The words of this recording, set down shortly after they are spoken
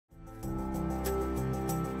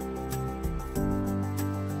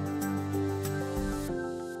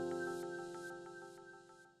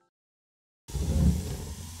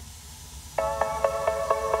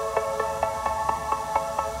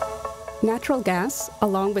Natural gas,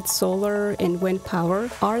 along with solar and wind power,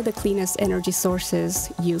 are the cleanest energy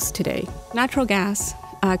sources used today. Natural gas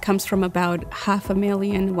comes from about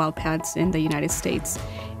 500,000 well pads in the United States.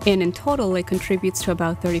 And in total, it contributes to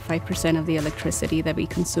about 35% of the electricity that we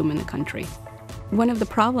consume in the country. One of the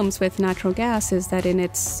problems with natural gas is that in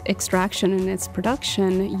its extraction and its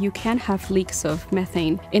production, you can have leaks of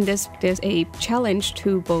methane. And this is a challenge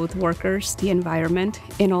to both workers, the environment,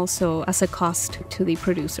 and also as a cost to the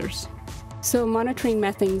producers. So monitoring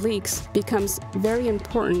methane leaks becomes very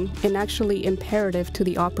important and actually imperative to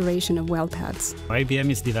the operation of well pads. IBM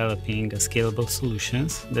is developing scalable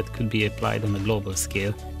solutions that could be applied on a global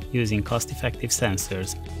scale using cost-effective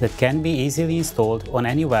sensors that can be easily installed on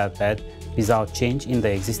any well pad without change in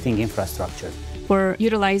the existing infrastructure. We're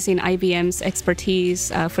utilizing IBM's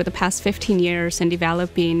expertise for the past 15 years in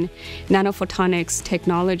developing nanophotonics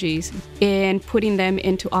technologies and putting them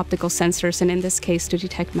into optical sensors, and in this case to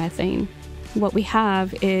detect methane. What we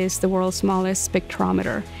have is the world's smallest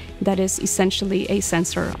spectrometer that is essentially a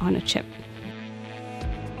sensor on a chip.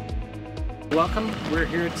 Welcome. We're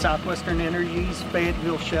here at Southwestern Energy's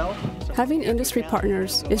Fayetteville Shell. Having industry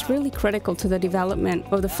partners is really critical to the development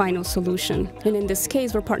of the final solution. And in this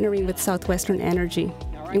case, we're partnering with Southwestern Energy.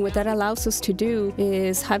 And what that allows us to do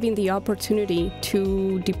is having the opportunity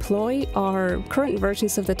to deploy our current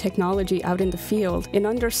versions of the technology out in the field and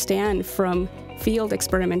understand from field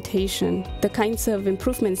experimentation the kinds of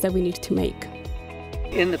improvements that we need to make.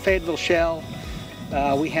 In the Fayetteville Shell,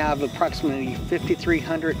 we have approximately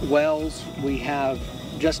 5,300 wells. We have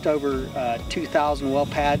just over 2,000 well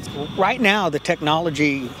pads. Right now, the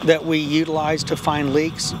technology that we utilize to find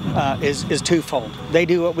leaks is twofold. They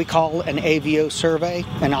do what we call an AVO survey,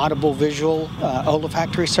 an audible visual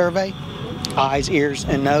olfactory survey, eyes, ears,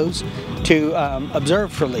 and nose, to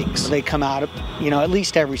observe for leaks. They come out, at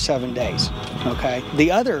least every 7 days. Okay.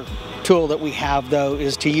 The other tool that we have, though,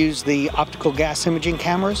 is to use the optical gas imaging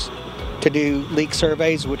cameras to do leak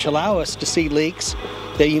surveys, which allow us to see leaks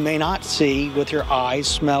that you may not see with your eyes,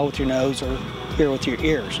 smell with your nose, or hear with your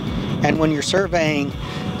ears. And when you're surveying,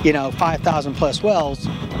 5,000 plus wells,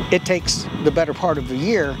 it takes the better part of a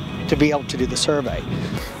year to be able to do the survey.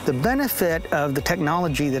 The benefit of the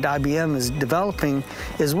technology that IBM is developing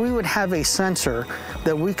is we would have a sensor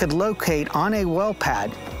that we could locate on a well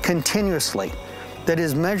pad continuously that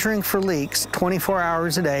is measuring for leaks 24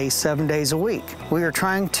 hours a day, 7 days a week. We are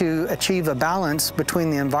trying to achieve a balance between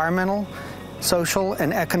the environmental, social,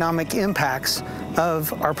 and economic impacts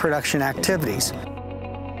of our production activities.